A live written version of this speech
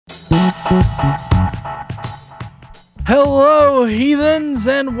Hello, heathens,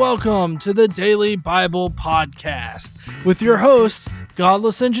 and welcome to the Daily Bible Podcast with your hosts,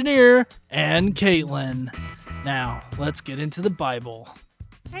 Godless Engineer and Caitlin. Now, let's get into the Bible.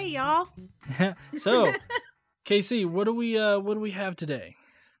 Hey, y'all. So, Casey, what do we have today?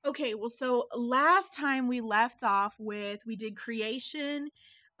 Okay, well, so last time we left off with we did creation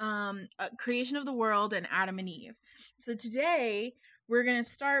of the world and Adam and Eve. So today we're going to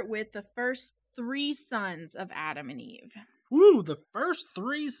start with the first 3 sons of Adam and Eve. Woo, the first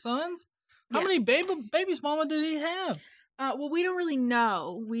 3 sons? How Yeah. many babies mama did he have? Well, we don't really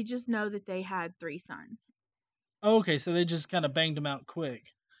know. We just know that they had 3 sons. Okay, so they just kind of banged them out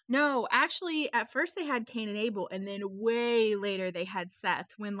quick. No, actually, at first they had Cain and Abel, and then way later they had Seth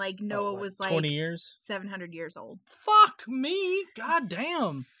when Noah was 20 years? 700 years old. Fuck me. God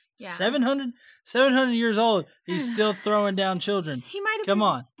damn. Yeah. 700 years old. He's still throwing down children. He might have Come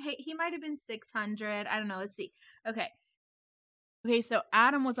on. Hey, he might have been 600. I don't know. Let's see. Okay, so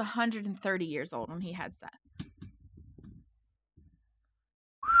Adam was 130 years old when he had Seth.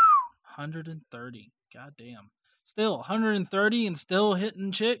 130. God damn. Still 130 and still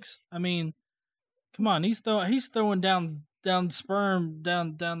hitting chicks. I mean, come on. He's throwing down sperm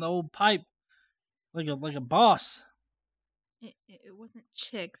down the old pipe like a boss. It wasn't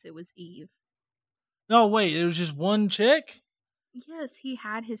chicks. It was Eve. No, wait. It was just one chick? Yes, he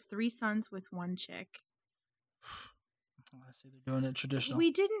had his 3 sons with one chick. I see they're doing it traditional.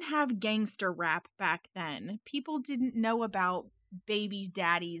 We didn't have gangster rap back then. People didn't know about baby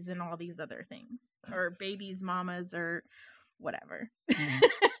daddies and all these other things. Or babies, mamas, or whatever.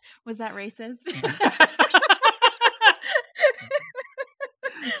 Was that racist?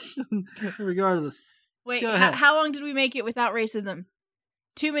 Regardless. Wait, how long did we make it without racism?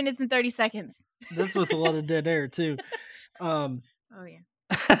 2 minutes and 30 seconds. That's with a lot of dead air, too. Oh, yeah.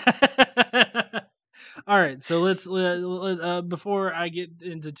 All right, so let's before I get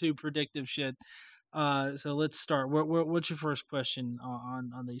into too predictive shit, so let's start. What's your first question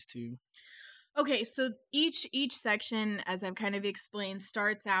on these two? Okay, so each section, as I've kind of explained,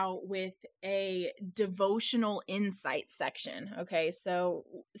 starts out with a devotional insight section. Okay, so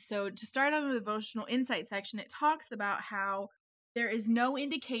to start out in the devotional insight section, it talks about how there is no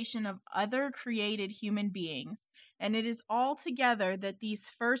indication of other created human beings, and it is altogether that these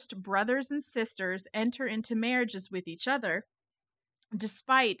first brothers and sisters enter into marriages with each other,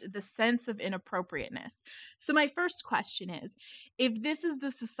 despite the sense of inappropriateness. So my first question is, if this is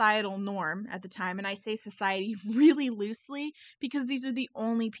the societal norm at the time, and I say society really loosely because these are the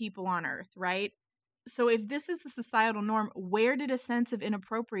only people on earth, right? So if this is the societal norm, where did a sense of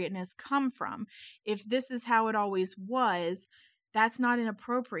inappropriateness come from? If this is how it always was, that's not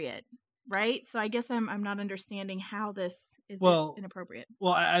inappropriate, right? So I guess I'm not understanding how this is inappropriate.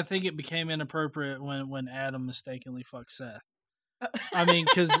 Well, I think it became inappropriate when Adam mistakenly fucked Seth. I mean,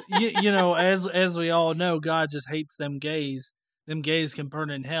 because you know, as we all know, God just hates them gays. Them gays can burn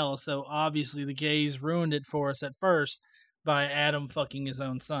in hell. So obviously, the gays ruined it for us at first by Adam fucking his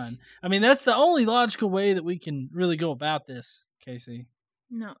own son. I mean, that's the only logical way that we can really go about this, Casey.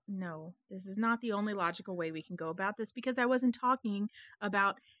 No, this is not the only logical way we can go about this, because I wasn't talking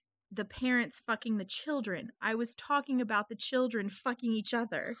about the parents fucking the children. I was talking about the children fucking each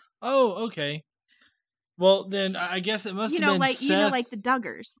other. Oh, okay. Well, then I guess it must have been Seth. You know, like the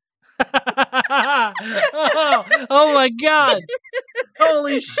Duggars. oh my God.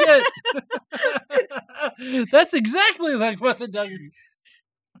 Holy shit. That's exactly like what the Duggars.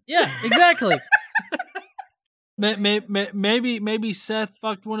 Yeah, exactly. Maybe Seth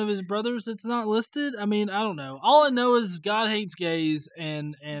fucked one of his brothers that's not listed. I mean, I don't know. All I know is God hates gays,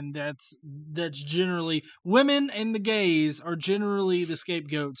 and that's generally women, and the gays are generally the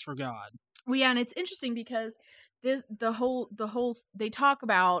scapegoats for God. Well, yeah, and it's interesting because the whole they talk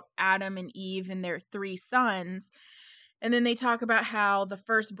about Adam and Eve and their 3 sons, and then they talk about how the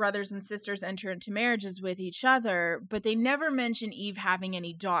first brothers and sisters enter into marriages with each other, but they never mention Eve having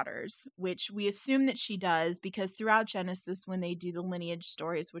any daughters, which we assume that she does, because throughout Genesis, when they do the lineage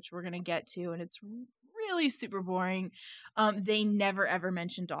stories, which we're going to get to, and it's really super boring, they never ever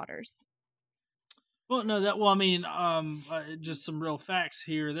mention daughters. Well, no, I mean, just some real facts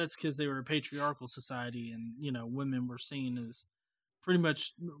here. That's because they were a patriarchal society, and you know, women were seen as pretty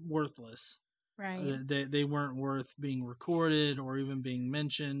much worthless. Right. They weren't worth being recorded or even being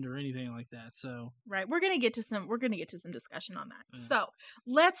mentioned or anything like that. So right, we're gonna get to some discussion on that. Yeah. So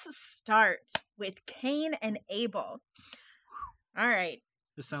let's start with Cain and Abel. All right.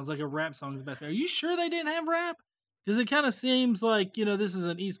 This sounds like a rap song is about there. Are you sure they didn't have rap? Because it kind of seems like, you know, this is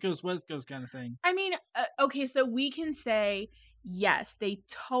an East Coast, West Coast kind of thing. I mean, okay, so we can say Yes, they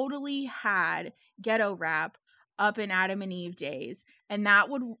totally had ghetto rap up in Adam and Eve days, and that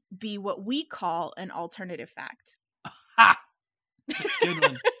would be what we call an alternative fact. Ha! Good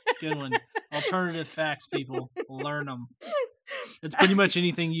one. Good one. Alternative facts, people. Learn them. It's pretty much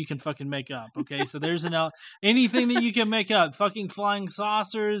anything you can fucking make up, okay? So there's anything that you can make up. Fucking flying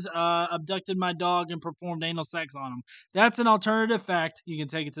saucers, abducted my dog and performed anal sex on him. That's an alternative fact. You can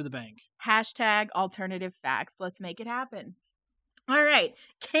take it to the bank. Hashtag alternative facts. Let's make it happen. All right,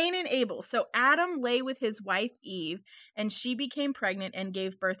 Cain and Abel. So Adam lay with his wife Eve, and she became pregnant and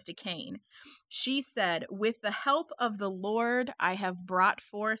gave birth to Cain. She said, "With the help of the Lord, I have brought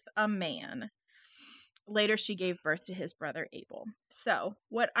forth a man." Later, she gave birth to his brother Abel. So,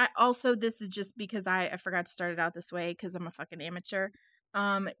 this is just because I forgot to start it out this way because I'm a fucking amateur.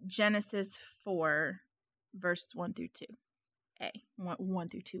 Genesis 4, verse 1 through 2a. 1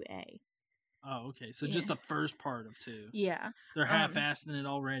 through 2a. Oh, okay. So just the first part of 2. Yeah. They're half-assing it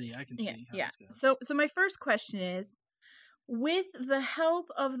already. I can see how this goes. So my first question is, with the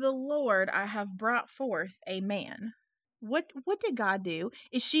help of the Lord, I have brought forth a man. What did God do?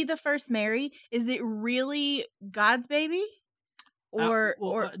 Is she the first Mary? Is it really God's baby?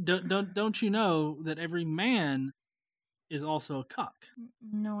 Don't you know that every man is also a cuck?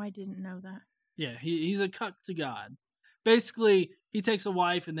 No, I didn't know that. Yeah, he's a cuck to God. Basically, he takes a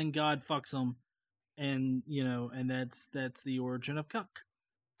wife and then God fucks him, and and that's the origin of cuck.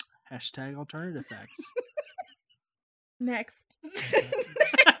 Hashtag alternative facts. Next. Moving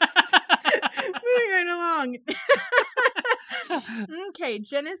right along. Okay,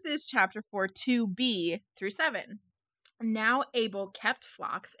 Genesis chapter 4, 2b through 7. Now Abel kept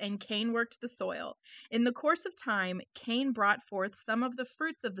flocks, and Cain worked the soil. In the course of time, Cain brought forth some of the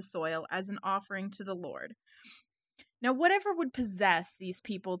fruits of the soil as an offering to the Lord. Now, whatever would possess these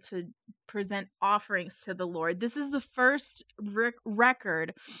people to present offerings to the Lord, this is the first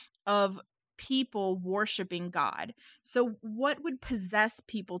record of people worshiping God. So what would possess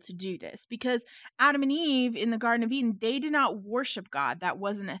people to do this? Because Adam and Eve in the Garden of Eden, they did not worship God. That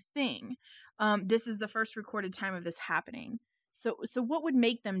wasn't a thing. This is the first recorded time of this happening. So what would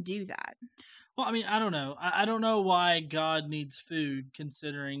make them do that? Well, I mean, I don't know. I don't know why God needs food,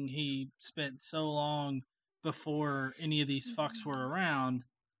 considering he spent so long before any of these fucks were around,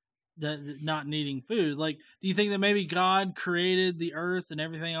 that not needing food. Like, do you think that maybe God created the earth and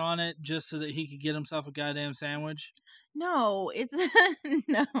everything on it just so that he could get himself a goddamn sandwich? No, it's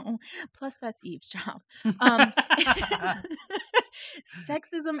no. Plus, that's Eve's job.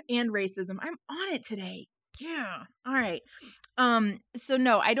 Sexism and racism. I'm on it today. Yeah. All right. So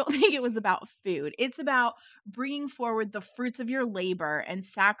no, I don't think it was about food. It's about bringing forward the fruits of your labor and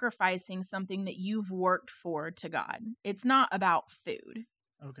sacrificing something that you've worked for to God. It's not about food.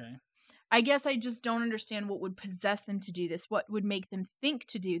 Okay. I guess I just don't understand what would possess them to do this. What would make them think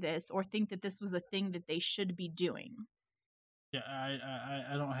to do this, or think that this was a thing that they should be doing? Yeah,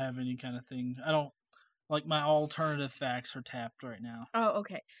 I don't have any kind of thing. I don't, like, my alternative facts are tapped right now. Oh,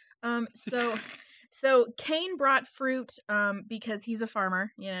 okay. So Cain brought fruit because he's a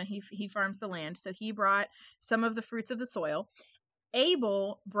farmer. He farms the land. So he brought some of the fruits of the soil.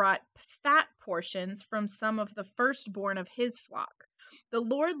 Abel brought fat portions from some of the firstborn of his flock. The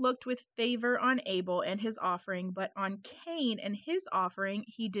Lord looked with favor on Abel and his offering, but on Cain and his offering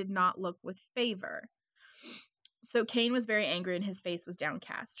he did not look with favor. So Cain was very angry and his face was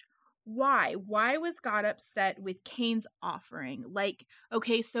downcast. Why? Why was God upset with Cain's offering? Like,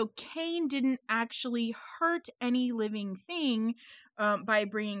 okay, so Cain didn't actually hurt any living thing by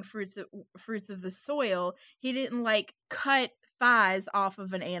bringing fruits of the soil. He didn't cut thighs off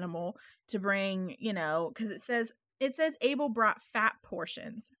of an animal to bring, because it says Abel brought fat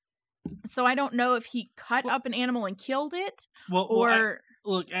portions. So I don't know if he cut up an animal and killed it,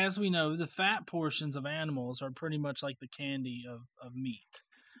 look, as we know, the fat portions of animals are pretty much like the candy of meat.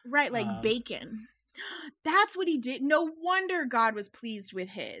 Right, like bacon. That's what he did. No wonder God was pleased with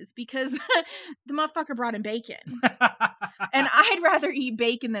his, because the motherfucker brought him bacon. And I'd rather eat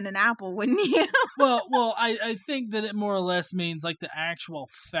bacon than an apple, wouldn't you? well, I think that it more or less means like the actual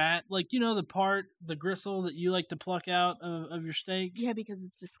fat, like, the gristle that you like to pluck out of your steak. Yeah, because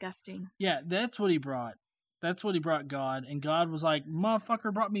it's disgusting. Yeah, that's what he brought. That's what he brought God. And God was like,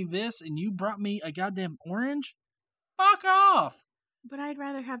 motherfucker brought me this and you brought me a goddamn orange? Fuck off! But I'd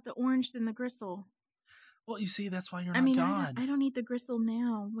rather have the orange than the gristle. Well, you see, that's why you're not God. I don't eat the gristle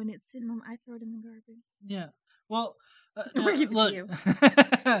now. When it's sitting on, I throw it in the garbage. Yeah. Well, we'll give it to you.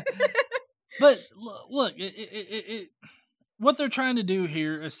 But look, what they're trying to do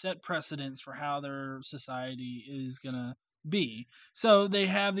here is set precedents for how their society is gonna be. So they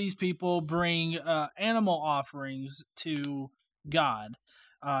have these people bring animal offerings to God,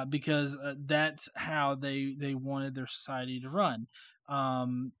 because that's how they wanted their society to run.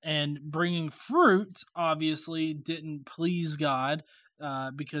 And bringing fruit obviously didn't please God,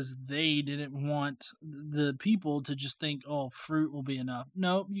 because they didn't want the people to just think, oh, fruit will be enough.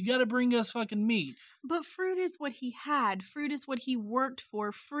 No, you got to bring us fucking meat. But fruit is what he had. Fruit is what he worked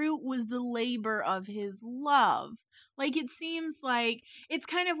for. Fruit was the labor of his love. Like, it seems like it's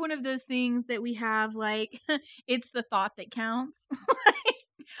kind of one of those things that we have, like, it's the thought that counts.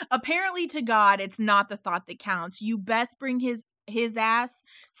 Apparently to God, it's not the thought that counts. You best bring his ass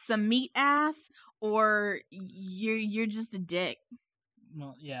some meat ass, or you're just a dick.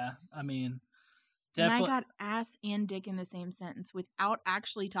 Well, yeah, I mean, And I definitely. got ass and dick in the same sentence without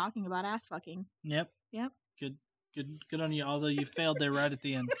actually talking about ass fucking. Yep. Yep. Good on you. Although you failed there right at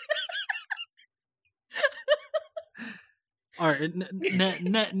the end. All right.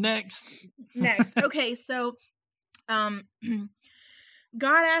 Next. Next. Okay, so God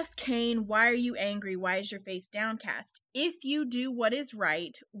asked Cain, "Why are you angry? Why is your face downcast? If you do what is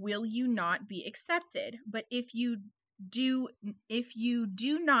right, will you not be accepted? But if you do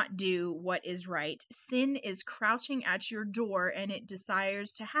not do what is right, sin is crouching at your door and it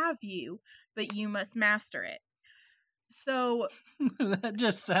desires to have you, but you must master it." So that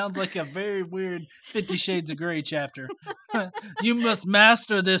just sounds like a very weird 50 Shades of Grey chapter. You must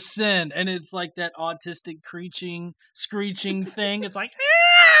master this sin, and it's like that autistic screeching thing. It's like,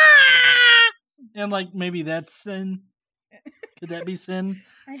 and like maybe that's sin. Could that be sin?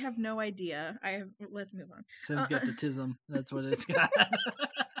 I have no idea. Let's move on. Sin's got the tism. That's what it's got.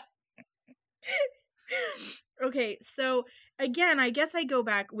 Okay, so again, I guess I go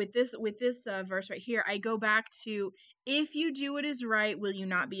back with this verse right here. I go back to, if you do what is right, will you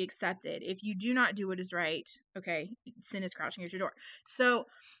not be accepted? If you do not do what is right, okay, sin is crouching at your door. So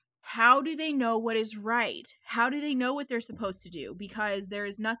how do they know what is right? How do they know what they're supposed to do? Because there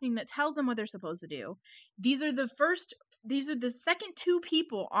is nothing that tells them what they're supposed to do. These are the second two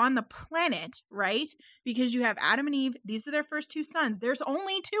people on the planet, right? Because you have Adam and Eve. These are their first two sons. There's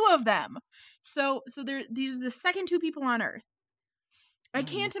only two of them. So these are the second two people on Earth. I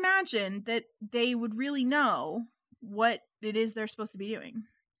can't imagine that they would really know what it is they're supposed to be doing.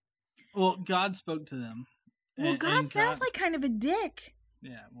 Well, God spoke to them. Well, God sounds like kind of a dick.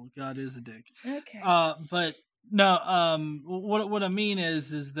 Yeah, well, God is a dick. Okay. But no, what I mean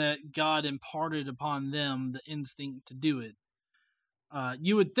is that God imparted upon them the instinct to do it.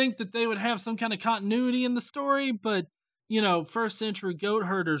 You would think that they would have some kind of continuity in the story, but first century goat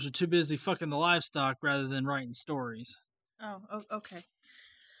herders are too busy fucking the livestock rather than writing stories. Oh, okay.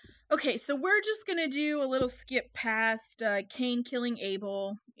 Okay, so we're just gonna do a little skip past Cain killing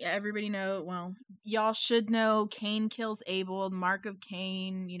Abel. Yeah, everybody know. Well, y'all should know Cain kills Abel. The mark of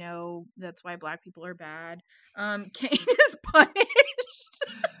Cain. That's why black people are bad. Cain is punished.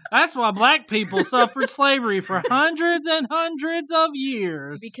 That's why black people suffered slavery for hundreds and hundreds of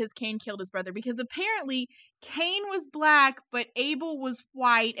years. Because Cain killed his brother. Because apparently Cain was black, but Abel was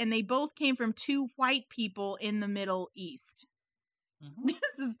white, and they both came from two white people in the Middle East. Mm-hmm.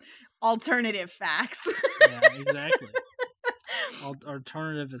 This is alternative facts. Yeah, exactly.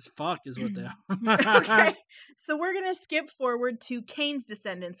 Alternative as fuck is what they are. Okay, so we're going to skip forward to Cain's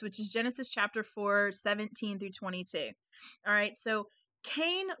descendants, which is Genesis chapter 4, 17 through 22. All right, so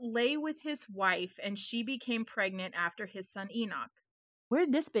Cain lay with his wife, and she became pregnant after his son Enoch. Where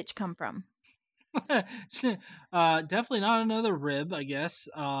did this bitch come from? Definitely not another rib, I guess.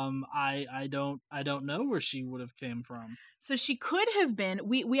 I don't know where she would have came from. So she could have been.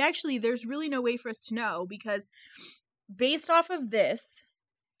 We actually, there's really no way for us to know, because based off of this,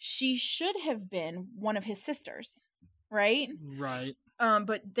 she should have been one of his sisters, right? Right.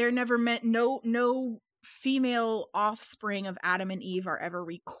 But they're never meant. No female offspring of Adam and Eve are ever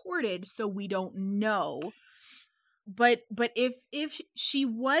recorded, so we don't know. But if she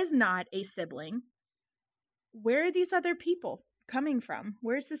was not a sibling, where are these other people coming from?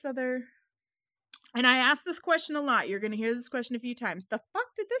 Where's this other? And I ask this question a lot. You're going to hear this question a few times. The fuck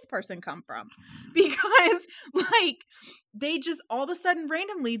did this person come from? Because, they just, all of a sudden,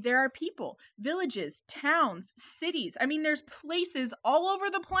 randomly, there are people, villages, towns, cities. I mean, there's places all over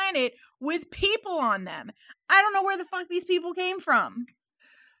the planet with people on them. I don't know where the fuck these people came from.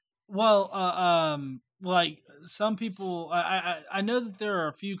 Well, some people, I know that there are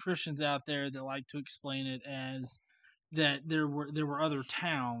a few Christians out there that like to explain it as that there were other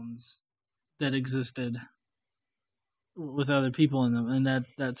towns that existed with other people in them, and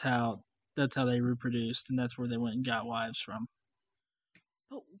that's how they reproduced, and that's where they went and got wives from.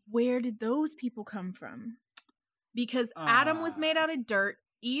 But where did those people come from? Because Adam was made out of dirt,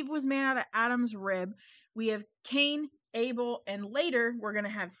 Eve was made out of Adam's rib. We have Cain, Abel, and later we're going to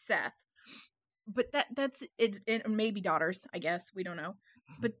have Seth. But that's it, and maybe daughters, I guess. We don't know.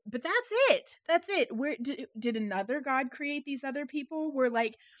 But that's it. That's it. Where did another god create these other people? Were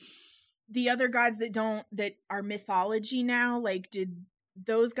like the other gods that are mythology now, like did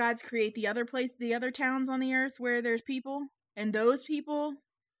those gods create the other towns on the earth where there's people? And those people?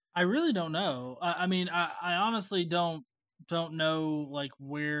 I really don't know. I mean, I honestly don't know like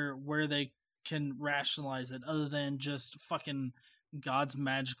where they can rationalize it other than just fucking God's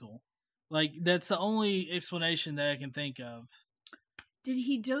magical. Like that's the only explanation that I can think of. Did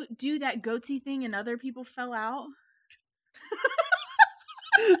he do that goatsy thing and other people fell out?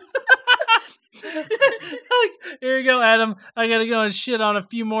 Like, here you go, Adam. I gotta go and shit on a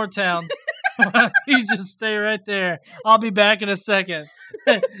few more towns. You just stay right there. I'll be back in a second.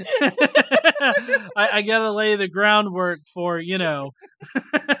 I gotta lay the groundwork for, you know.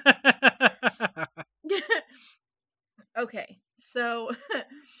 Okay, so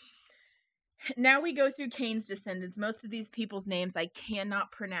now we go through Cain's descendants. Most of these people's names I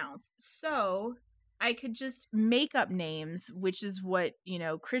cannot pronounce. So I could just make up names, which is what,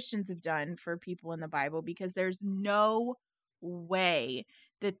 Christians have done for people in the Bible, because there's no way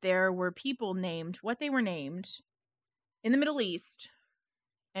that there were people named what they were named in the Middle East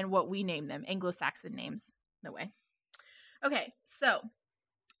and what we name them, Anglo-Saxon names. No way. Okay, so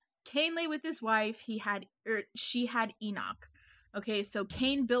Cain lay with his wife. She had Enoch. Okay, so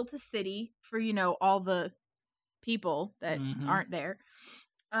Cain built a city for, all the people that aren't there.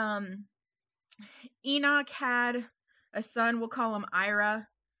 Enoch had a son, we'll call him Ira.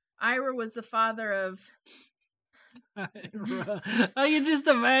 Ira was the father of... I can just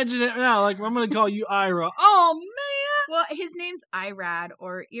imagine it now. Like, I'm going to call you Ira. Oh, man! Well, his name's Irad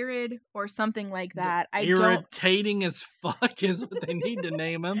or Irid or something like that. Irritating as fuck is what they need to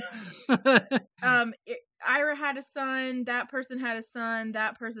name him. Ira had a son, that person had a son,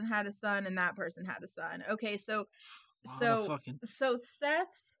 that person had a son, and that person had a son. Okay, so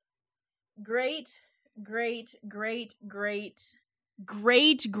Seth's great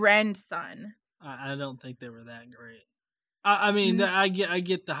grandson. I don't think they were that great. I mean, I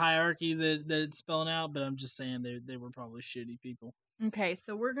get the hierarchy that it's spelling out, but I'm just saying they were probably shitty people. Okay,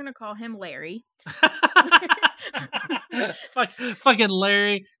 so we're gonna call him Larry. Fucking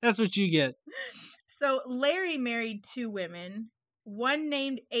Larry, that's what you get. So Larry married 2 women, one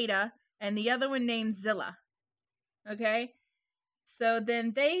named Ada and the other one named Zillah. Okay, so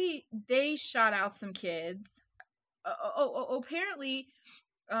then they shot out some kids. Apparently,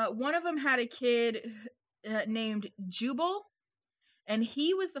 one of them had a kid named Jubal, and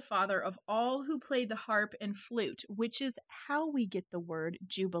he was the father of all who played the harp and flute, which is how we get the word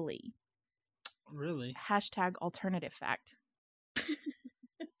Jubilee. Really? # alternative fact.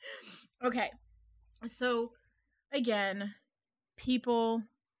 Okay, so again, people,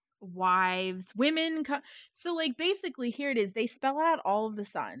 wives, women. So like basically here it is. They spell out all of the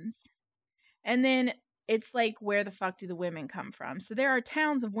sons, and then it's like, where the fuck do the women come from? So there are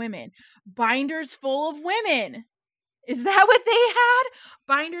towns of women, binders full of women. Is that what they had?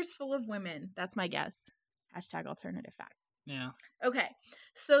 Binders full of women. That's my guess. # alternative fact. Yeah. Okay.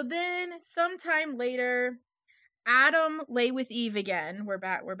 So then sometime later, Adam lay with Eve again. We're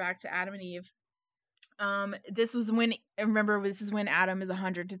back to Adam and Eve. This is when Adam is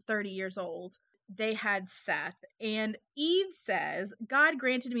 130 years old. They had Seth, and Eve says, God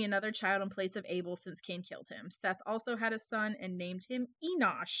granted me another child in place of Abel since Cain killed him. Seth also had a son and named him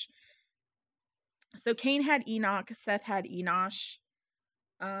Enosh. So Cain had Enoch, Seth had Enosh.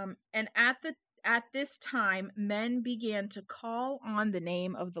 And at this time, men began to call on the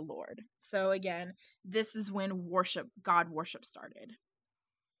name of the Lord. So again, this is when God worship started.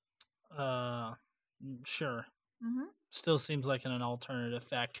 Sure. Mm-hmm. Still seems like an alternative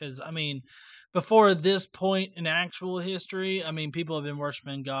fact, because I mean, before this point in actual history, I mean, people have been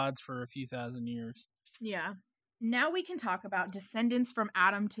worshiping gods for a few thousand years. Yeah. Now we can talk about descendants from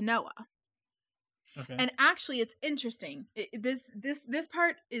Adam to Noah. Okay. And actually, it's interesting. This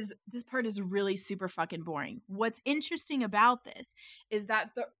part is really super fucking boring. What's interesting about this is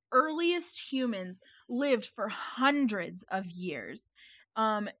that the earliest humans lived for hundreds of years.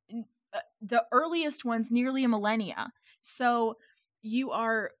 The earliest ones nearly a millennia. So you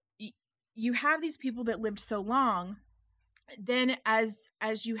have these people that lived so long. Then as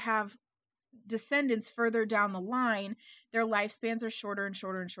you have descendants further down the line, their lifespans are shorter and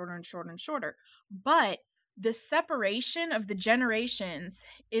shorter and shorter and shorter and shorter. But the separation of the generations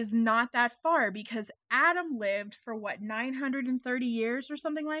is not that far, because Adam lived for 930 years or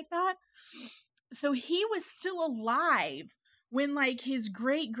something like that. So he was still alive when like his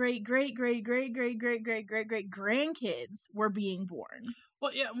great grandkids were being born.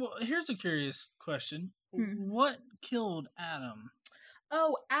 Well, yeah. Well, here's a curious question: What killed Adam?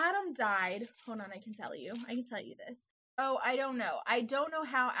 Oh, Adam died. Hold on, I can tell you this. Oh, I don't know. I don't know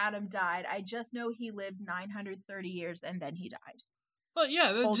how Adam died. I just know he lived 930 years and then he died. Well,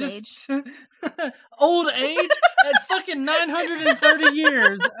 yeah, old age. Old age at fucking 930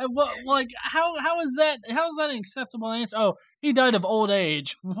 years. Like, how is that? How is that an acceptable answer? Oh, he died of old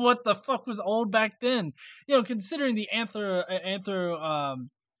age. What the fuck was old back then? You know, considering the anthropological.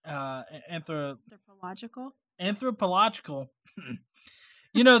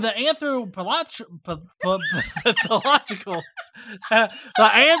 You know, the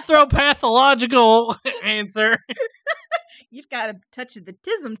anthropathological answer. You've got a touch of the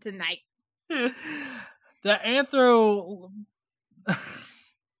tism tonight. The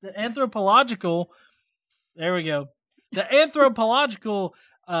anthropological. There we go. The anthropological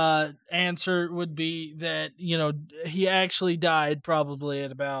answer would be that, you know, he actually died probably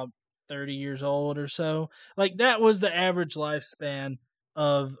at about 30 years old or so. Like, that was the average lifespan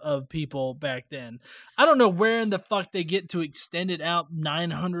of people back then. I don't know where in the fuck they get to extend it out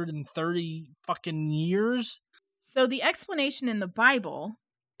 930 fucking years. So the explanation in the Bible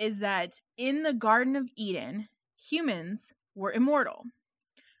is that in the Garden of Eden, humans were immortal.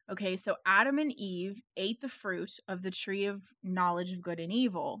 Okay, so Adam and Eve ate the fruit of the tree of knowledge of good and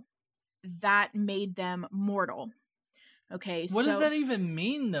evil. That made them mortal. Okay, what does that even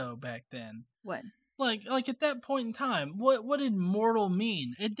mean, though, back then? What? Like at that point in time, what did mortal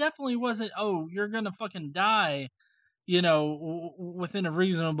mean? It definitely wasn't, oh, you're gonna fucking die, you know, within a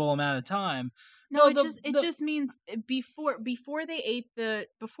reasonable amount of time. No, it just means before they ate the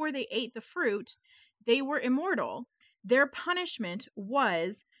fruit, they were immortal. Their punishment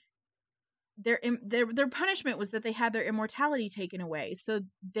was their punishment was that they had their immortality taken away, so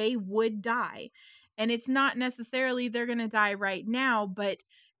they would die. And it's not necessarily they're going to die right now, but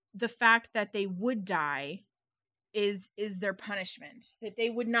the fact that they would die is their punishment, that they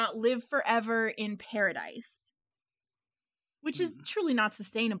would not live forever in paradise, which is truly not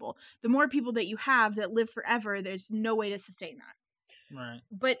sustainable. The more people that you have that live forever, there's no way to sustain that. Right.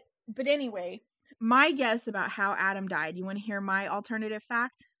 But anyway, my guess about how Adam died. You want to hear my alternative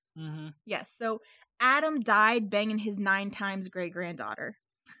fact? Mm-hmm. Yes. So Adam died banging his 9 times great-granddaughter.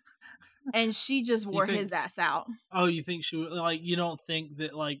 And she just wore his ass out. Oh, you think she, like, you don't think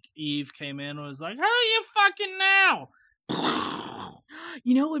that, like, Eve came in and was like, how are you fucking now?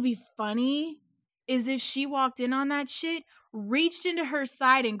 You know what would be funny? Is if she walked in on that shit, reached into her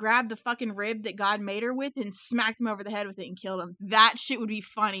side and grabbed the fucking rib that God made her with and smacked him over the head with it and killed him. That shit would be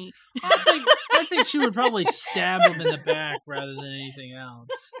funny. I think she would probably stab him in the back rather than anything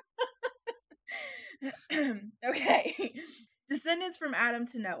else. Okay. Descendants from Adam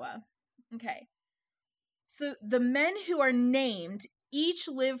to Noah. Okay. So the men who are named each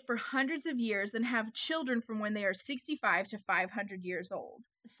live for hundreds of years and have children from when they are 65 to 500 years old.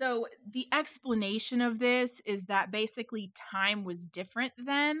 So the explanation of this is that basically time was different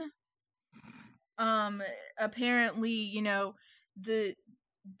then. Apparently, you know, the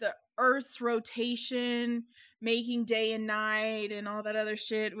Earth's rotation, making day and night and all that other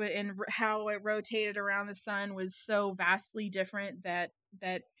shit, and how it rotated around the sun was so vastly different that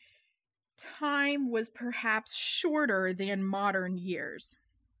time was perhaps shorter than modern years.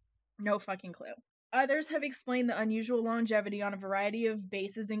 No fucking clue. Others have explained the unusual longevity on a variety of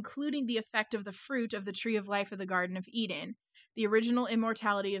bases, including the effect of the fruit of the tree of life of the Garden of Eden, the original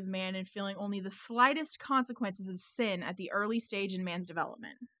immortality of man, and feeling only the slightest consequences of sin at the early stage in man's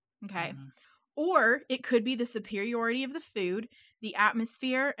development. Okay. Mm-hmm. Or it could be the superiority of the food, the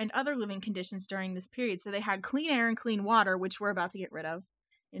atmosphere, and other living conditions during this period. So they had clean air and clean water, which we're about to get rid of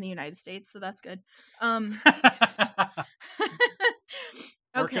in the United States, so that's good.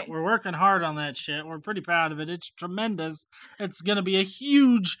 Okay. We're working hard on that shit. We're pretty proud of it. It's tremendous. It's going to be a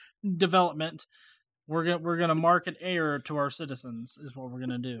huge development. We're going to market air to our citizens is what we're going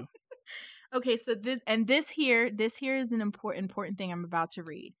to do. Okay, so this here is an important thing I'm about to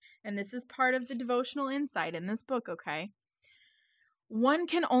read. And this is part of the devotional insight in this book, okay? One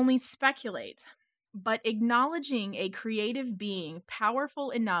can only speculate, but acknowledging a creative being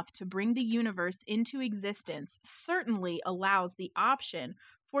powerful enough to bring the universe into existence certainly allows the option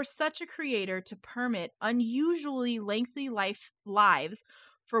for such a creator to permit unusually lengthy lives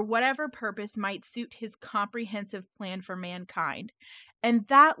for whatever purpose might suit his comprehensive plan for mankind. And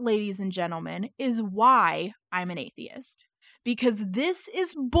that, ladies and gentlemen, is why I'm an atheist. Because this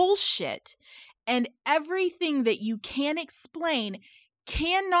is bullshit, and everything that you can't explain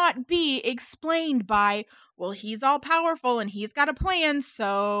cannot be explained by, well, he's all powerful and he's got a plan,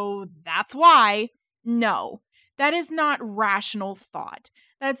 so that's why. No, that is not rational thought.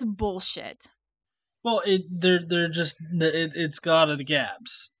 That's bullshit. Well, they're just it's God of the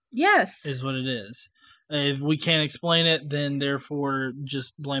gaps. Yes. Is what it is. If we can't explain it, then therefore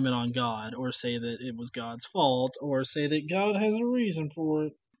just blame it on God, or say that it was God's fault, or say that God has a reason for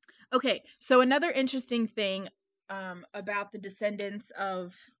it. Okay, so another interesting thing about the descendants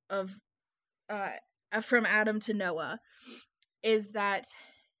of from Adam to Noah is that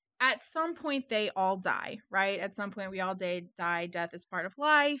at some point they all die, right? At some point we all die. Death is part of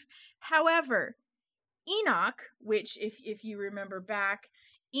life. However, Enoch, which if you remember back,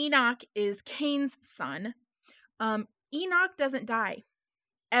 Enoch is Cain's son. Enoch doesn't die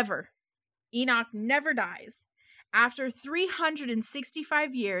ever. Enoch never dies. After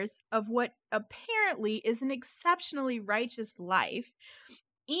 365 years of what apparently is an exceptionally righteous life,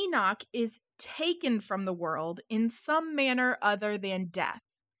 Enoch is taken from the world in some manner other than death.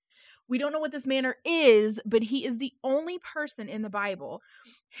 We don't know what this manner is, but he is the only person in the Bible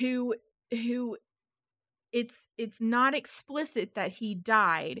who it's not explicit that he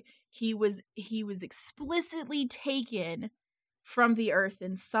died. He was explicitly taken from the earth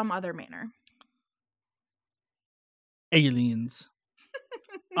in some other manner. Aliens.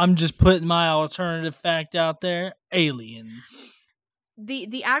 I'm just putting my alternative fact out there. Aliens.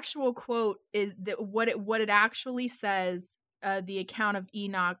 The actual quote is that what it actually says, the account of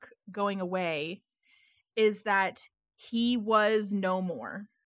Enoch going away, is that he was no more.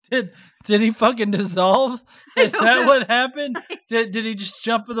 Did he fucking dissolve? Is that what happened? Did he just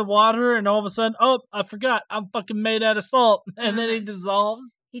jump in the water and all of a sudden, oh, I forgot, I'm fucking made out of salt, and then he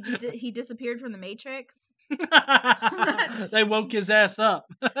dissolves? He disappeared from the Matrix. They woke his ass up.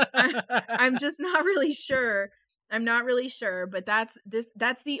 I'm just not really sure. I'm not really sure, but that's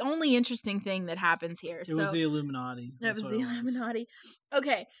the only interesting thing that happens here. It was the Illuminati. That was the Illuminati.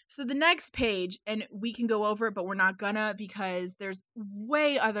 Okay, so the next page, and we can go over it, but we're not gonna, because there's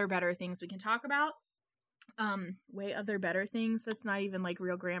way other better things we can talk about. Way other better things. That's not even like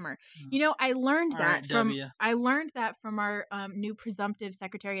real grammar. You know, I learned that from our new presumptive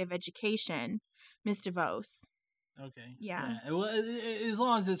Secretary of Education, Ms. DeVos. Okay. Yeah. Well, as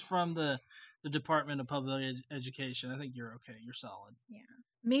long as it's from the Department of Public Education, I think you're okay. You're solid. Yeah.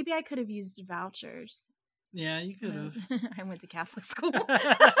 Maybe I could have used vouchers. Yeah, you could have. I went to Catholic school.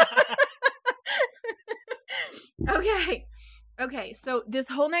 Okay, so this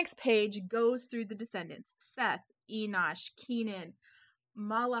whole next page goes through the descendants. Seth, Enosh, Kenan,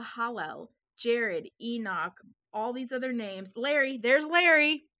 Mahalalel, Jared, Enoch, all these other names. Larry, there's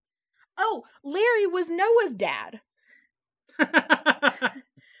Larry. Oh, Larry was Noah's dad.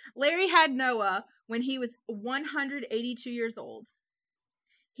 Larry had Noah when he was 182 years old.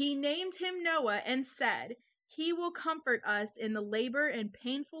 He named him Noah and said, "He will comfort us in the labor and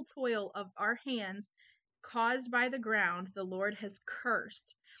painful toil of our hands caused by the ground the Lord has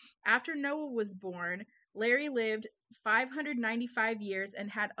cursed." After Noah was born, Larry lived 595 years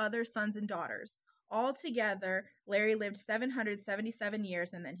and had other sons and daughters. Altogether, Larry lived 777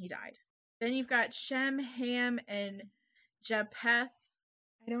 years and then he died. Then you've got Shem, Ham, and Japheth.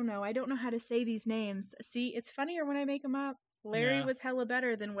 I don't know how to say these names. See, it's funnier when I make them up. Larry was hella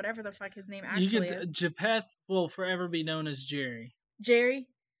better than whatever the fuck his name actually is. Japheth will forever be known as Jerry. Jerry?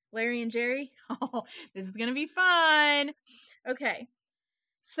 Larry and Jerry? Oh, this is going to be fun. Okay.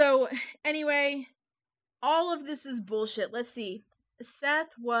 So, anyway, all of this is bullshit. Let's see.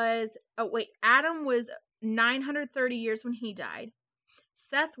 Adam was 930 years when he died.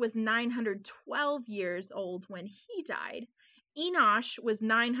 Seth was 912 years old when he died. Enosh was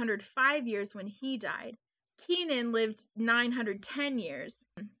 905 years when he died. Kenan lived 910 years.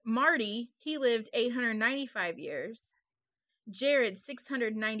 Marty, he lived 895 years. Jared,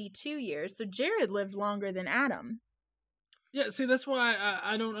 692 years. So Jared lived longer than Adam. Yeah, see, that's why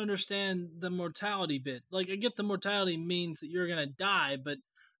I don't understand the mortality bit. Like, I get the mortality means that you're going to die, but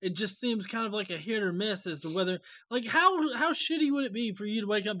it just seems kind of like a hit or miss as to whether, like, how shitty would it be for you to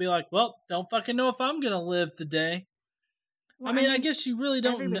wake up and be like, well, don't fucking know if I'm going to live today. Well, I mean, I guess you really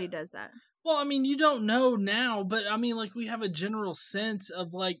don't. Everybody does that. Well, I mean, you don't know now, but I mean, like, we have a general sense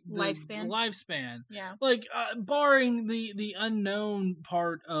of, like, the lifespan. Yeah. Like, barring the unknown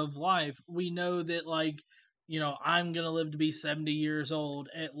part of life, we know that, like, you know, I'm going to live to be 70 years old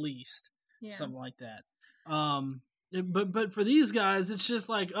at least. Yeah. Something like that. But for these guys, it's just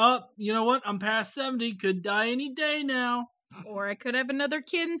like, oh, you know what? I'm past 70. Could die any day now. Or I could have another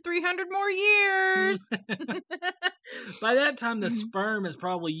kid in 300 more years. By that time, the sperm is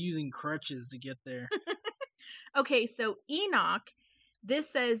probably using crutches to get there. Okay, so Enoch This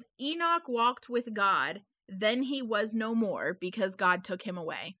says Enoch walked with God, then he was no more because God took him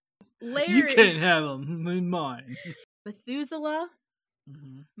away. You can't have him in mine. Methuselah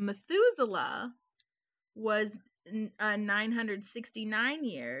was 969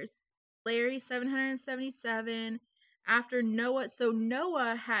 years. Larry 777. After Noah, so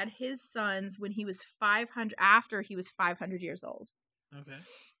Noah had his sons when he was 500, after he was 500 years old. Okay.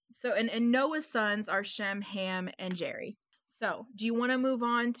 So, and Noah's sons are Shem, Ham, and Jerry. So, do you want to move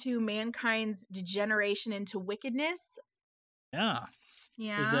on to mankind's degeneration into wickedness? Yeah.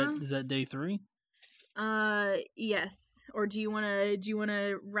 Yeah. Is that day 3? Yes. Or do you want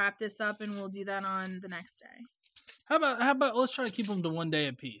to wrap this up and we'll do that on the next day? How about let's try to keep them to one day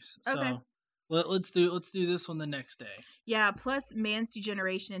apiece. Okay. So let's do this one the next day. Yeah, plus man's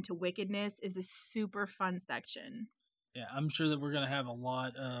degeneration into wickedness is a super fun section. Yeah, I'm sure that we're going to have a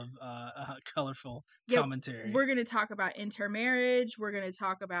lot of colorful commentary. We're going to talk about intermarriage. We're going to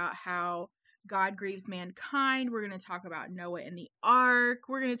talk about how God grieves mankind. We're going to talk about Noah and the ark.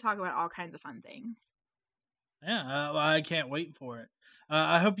 We're going to talk about all kinds of fun things. Yeah, I can't wait for it.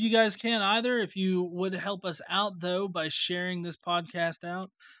 I hope you guys can either. If you would help us out, though, by sharing this podcast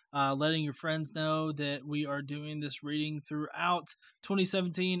out, letting your friends know that we are doing this reading throughout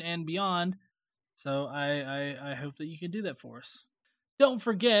 2017 and beyond. So I hope that you can do that for us. Don't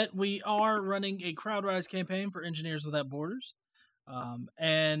forget, we are running a CrowdRise campaign for Engineers Without Borders.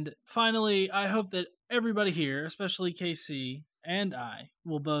 And finally, I hope that everybody here, especially KC and I,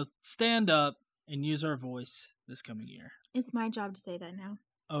 will both stand up and use our voice this coming year. It's my job to say that now.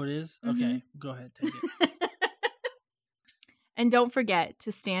 Oh, it is? Okay, go ahead, take it. And don't forget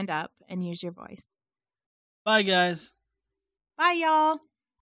to stand up and use your voice. Bye, guys. Bye, y'all.